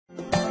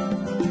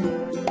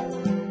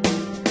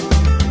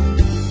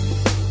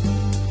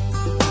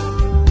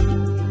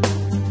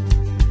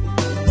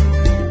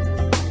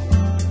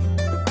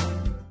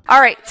All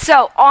right,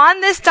 so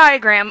on this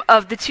diagram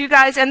of the two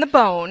guys and the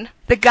bone,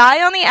 the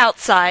guy on the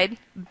outside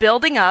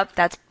building up,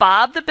 that's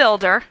Bob the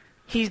builder.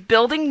 He's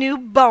building new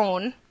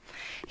bone.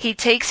 He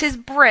takes his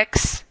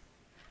bricks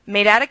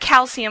made out of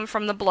calcium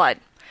from the blood.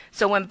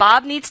 So when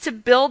Bob needs to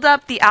build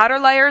up the outer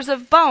layers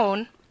of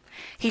bone,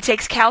 he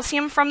takes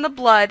calcium from the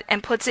blood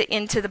and puts it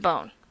into the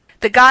bone.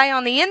 The guy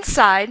on the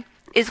inside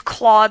is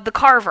Claude the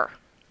carver.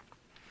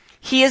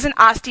 He is an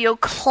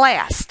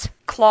osteoclast.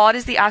 Claude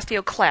is the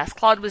osteoclast.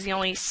 Claude was the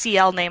only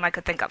CL name I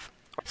could think of.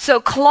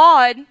 So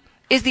Claude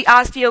is the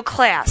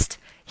osteoclast.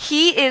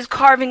 He is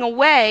carving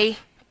away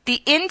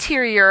the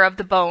interior of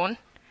the bone.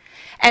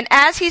 And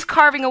as he's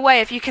carving away,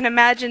 if you can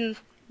imagine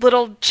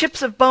little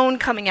chips of bone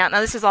coming out,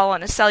 now this is all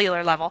on a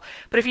cellular level,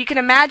 but if you can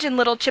imagine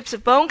little chips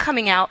of bone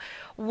coming out,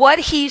 what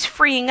he's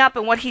freeing up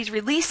and what he's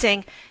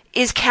releasing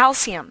is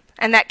calcium.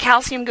 And that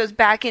calcium goes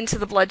back into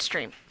the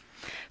bloodstream.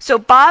 So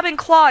Bob and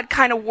Claude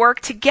kind of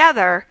work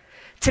together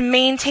to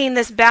maintain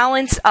this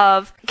balance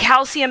of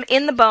calcium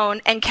in the bone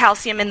and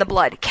calcium in the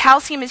blood.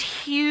 Calcium is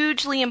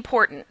hugely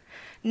important,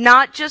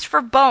 not just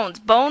for bones.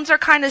 Bones are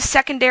kind of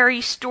secondary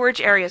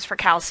storage areas for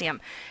calcium.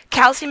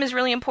 Calcium is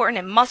really important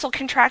in muscle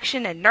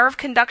contraction and nerve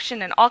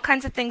conduction and all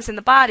kinds of things in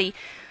the body.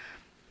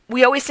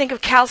 We always think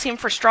of calcium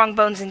for strong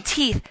bones and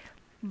teeth.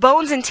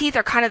 Bones and teeth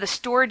are kind of the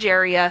storage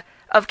area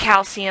of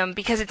calcium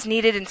because it's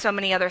needed in so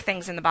many other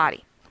things in the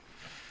body.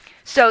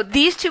 So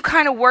these two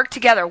kind of work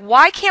together.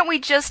 Why can't we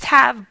just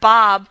have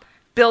Bob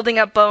building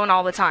up bone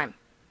all the time?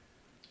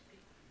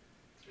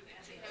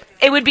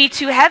 It would be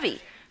too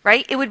heavy,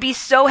 right? It would be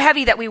so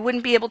heavy that we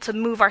wouldn't be able to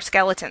move our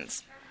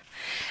skeletons.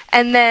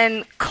 And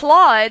then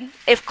Claude,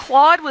 if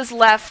Claude was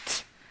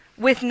left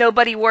with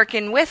nobody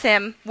working with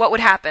him, what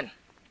would happen?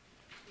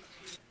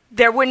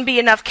 There wouldn't be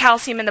enough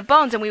calcium in the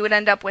bones, and we would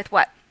end up with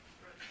what?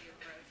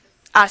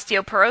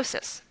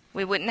 Osteoporosis.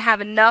 We wouldn't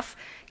have enough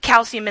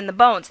calcium in the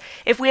bones.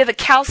 If we have a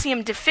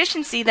calcium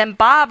deficiency, then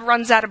Bob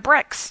runs out of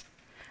bricks.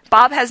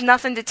 Bob has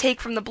nothing to take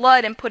from the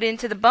blood and put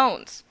into the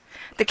bones.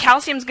 The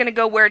calcium's going to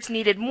go where it's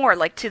needed more,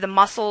 like to the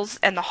muscles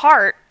and the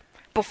heart,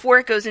 before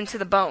it goes into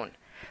the bone.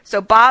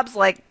 So Bob's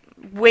like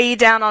way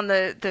down on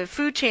the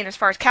food chain as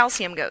far as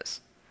calcium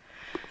goes.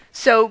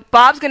 So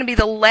Bob's going to be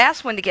the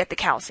last one to get the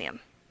calcium.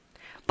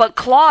 But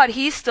Claude,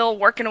 he's still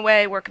working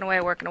away,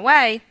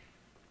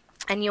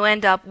 and you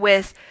end up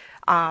with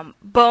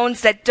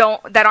bones that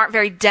aren't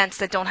very dense,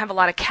 that don't have a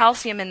lot of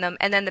calcium in them,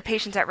 and then the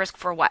patient's at risk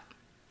for what?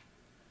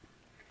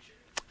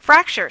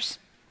 Fractures.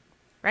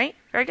 Right?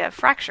 Very good.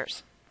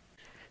 Fractures.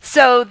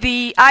 So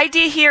the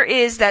idea here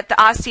is that the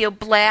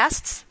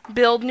osteoblasts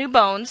build new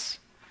bones.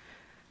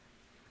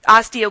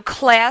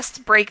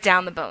 Osteoclasts break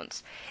down the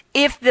bones.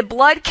 If the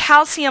blood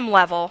calcium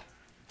level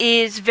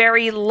is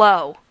very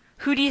low,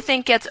 who do you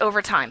think gets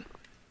overtime?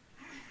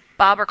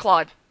 Bob or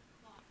Claude?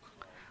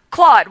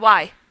 Claude.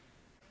 Why?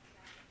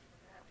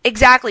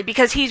 Exactly,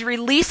 because he's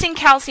releasing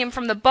calcium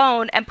from the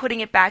bone and putting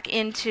it back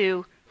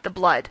into the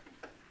blood.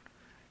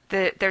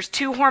 There's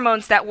two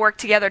hormones that work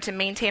together to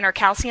maintain our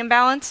calcium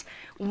balance.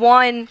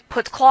 One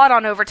puts Claude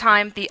on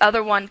overtime, the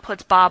other one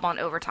puts Bob on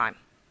overtime.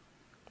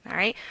 All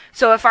right?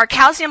 So if our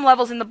calcium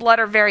levels in the blood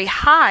are very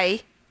high,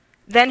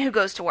 then who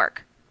goes to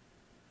work?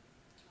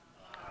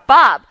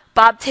 Bob.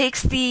 Bob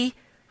takes the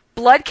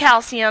blood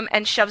calcium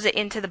and shoves it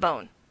into the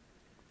bone.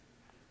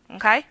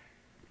 Okay?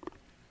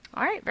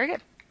 All right, very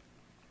good.